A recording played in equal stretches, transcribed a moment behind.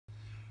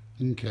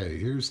Okay,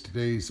 here's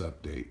today's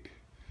update.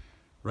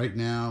 Right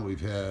now,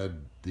 we've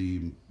had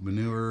the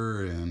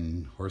manure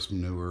and horse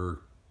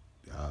manure,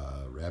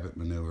 rabbit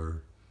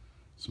manure,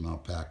 some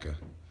alpaca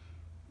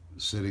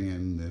sitting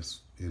in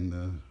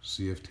the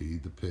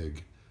CFT, the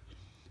pig,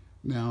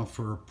 now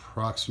for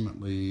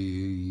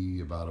approximately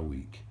about a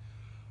week.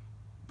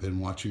 Been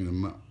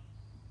watching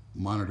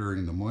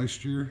monitoring the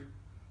moisture,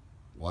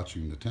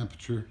 watching the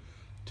temperature.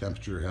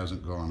 Temperature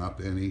hasn't gone up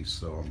any,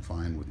 so I'm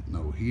fine with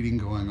no heating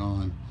going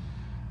on.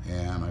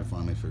 And I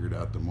finally figured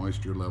out the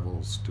moisture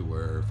levels to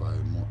where if I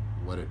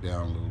wet it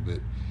down a little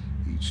bit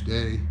each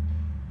day,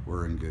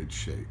 we're in good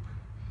shape.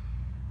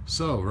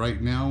 So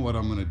right now what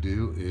I'm going to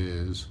do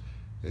is,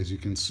 as you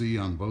can see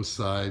on both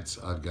sides,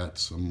 I've got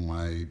some of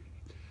my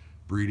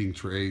breeding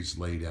trays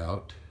laid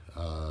out.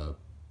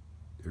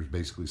 There's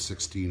basically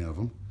 16 of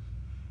them.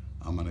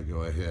 I'm going to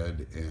go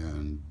ahead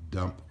and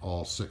dump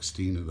all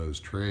 16 of those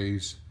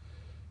trays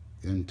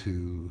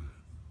into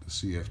the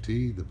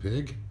CFT, the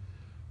pig,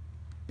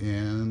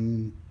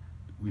 and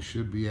we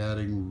should be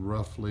adding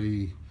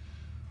roughly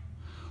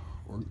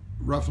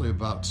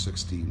about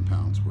 16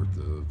 pounds worth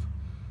of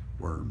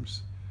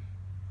worms.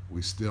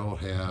 We still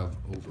have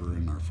over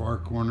in our far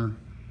corner,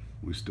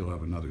 we still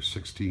have another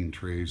 16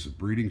 trays of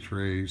breeding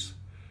trays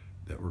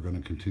that we're going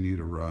to continue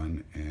to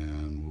run,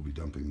 and we'll be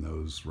dumping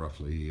those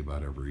roughly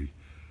about every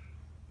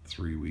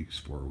 3 weeks,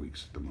 4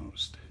 weeks at the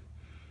most.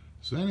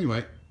 So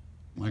anyway,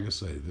 like I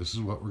say, this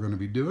is what we're going to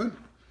be doing,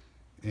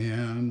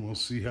 and we'll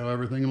see how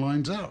everything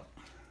lines out.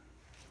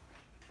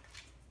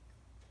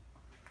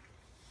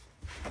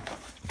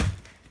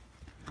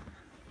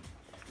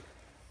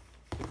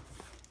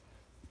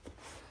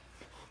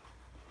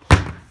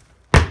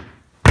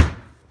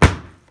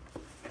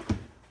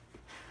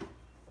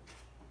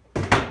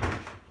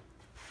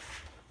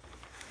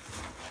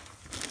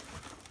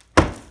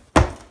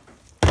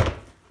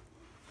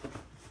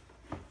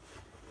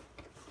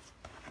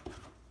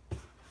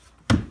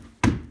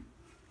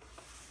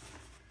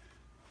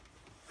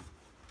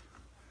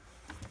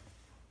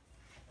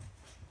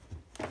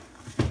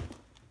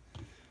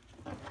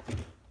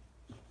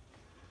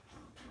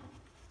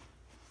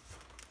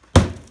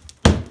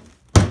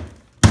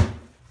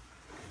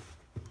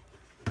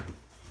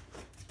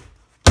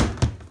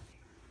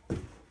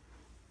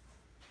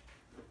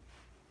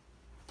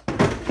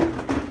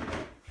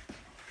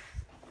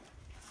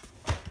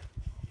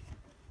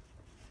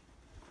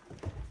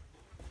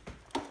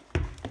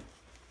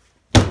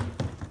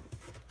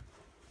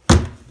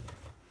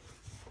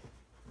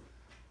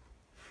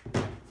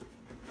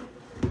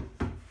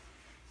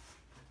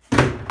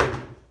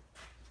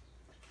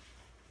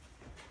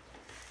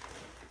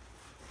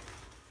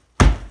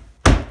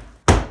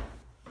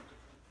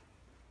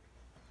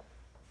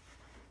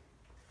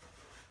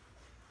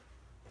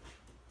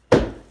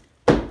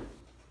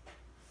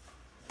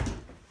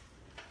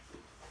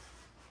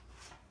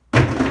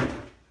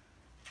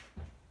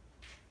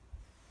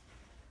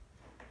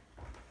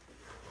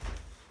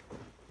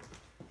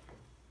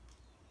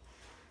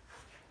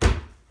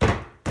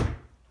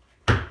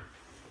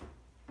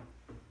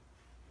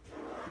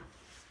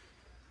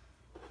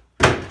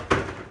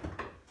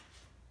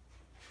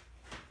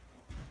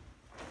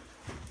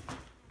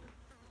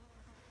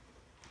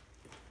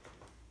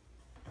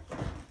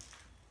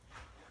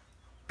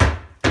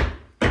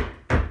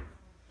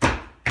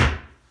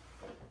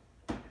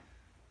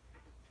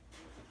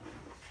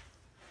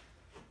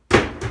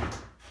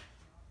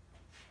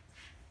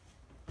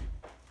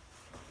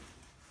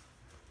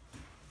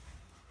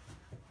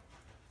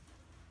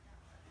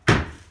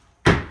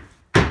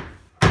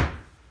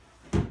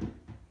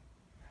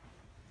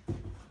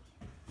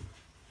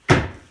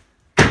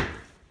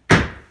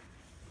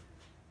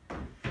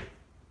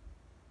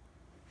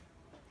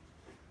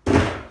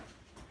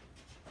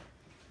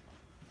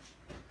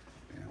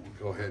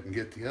 Go ahead and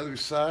get the other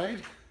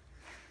side.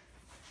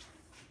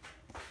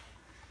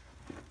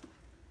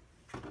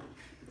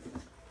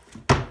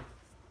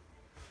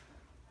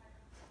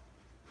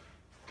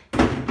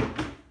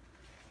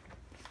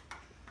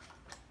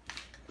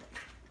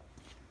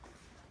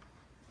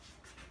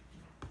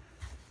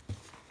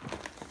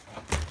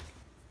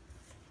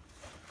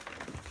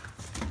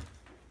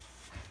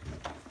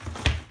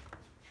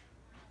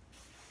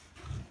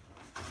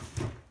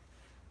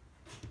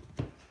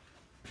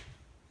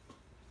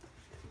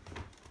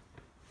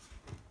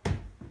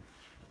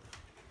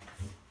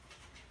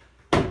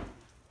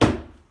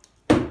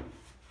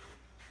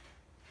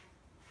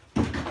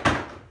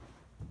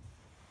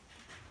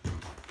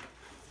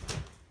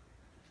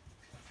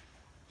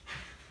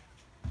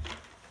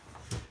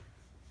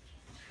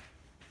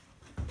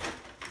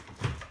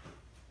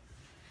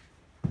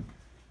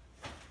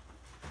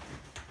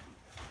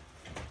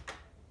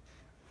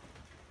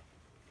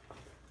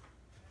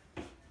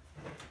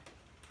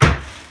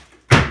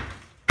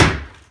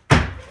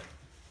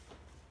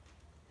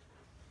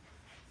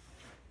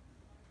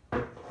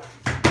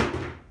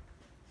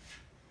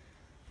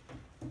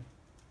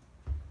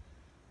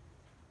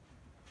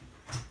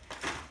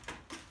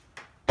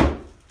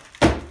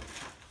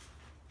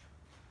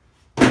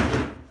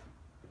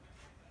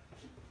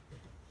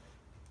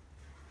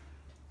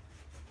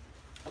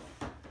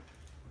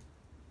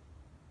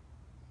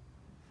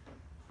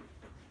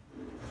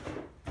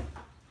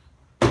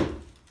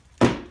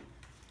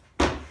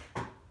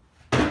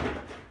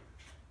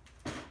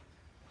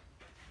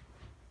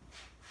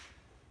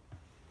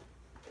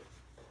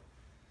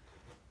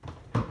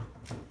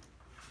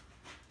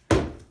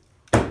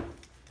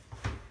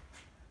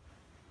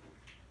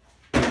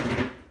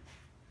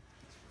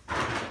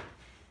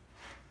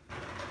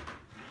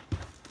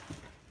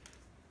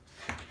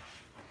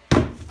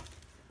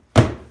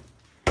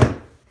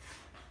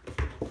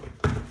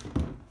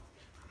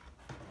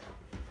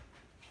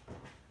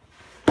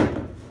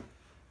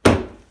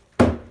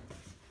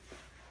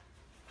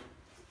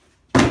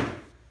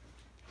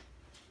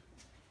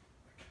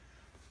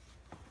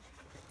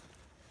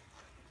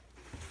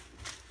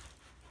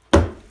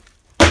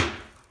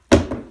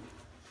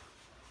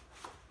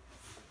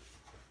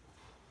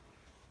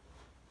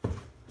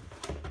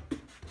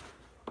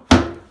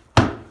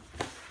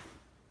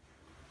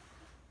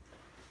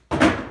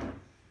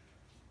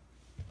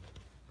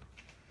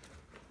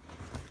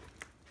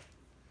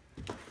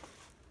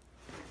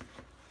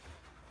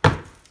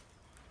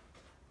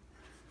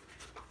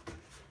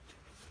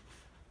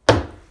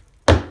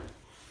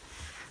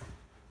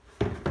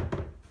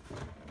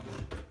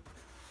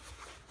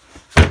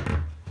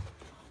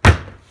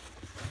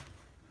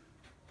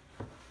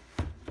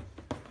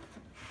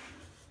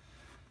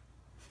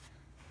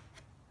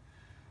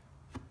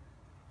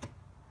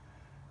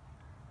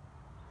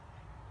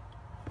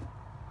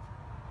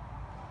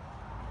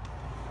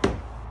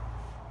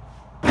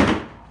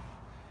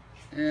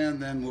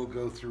 And then we'll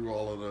go through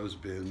all of those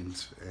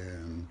bins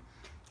and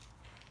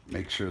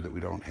make sure that we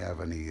don't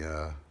have any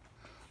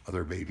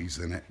other babies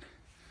in it.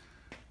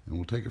 And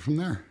we'll take it from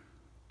there.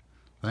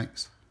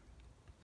 Thanks.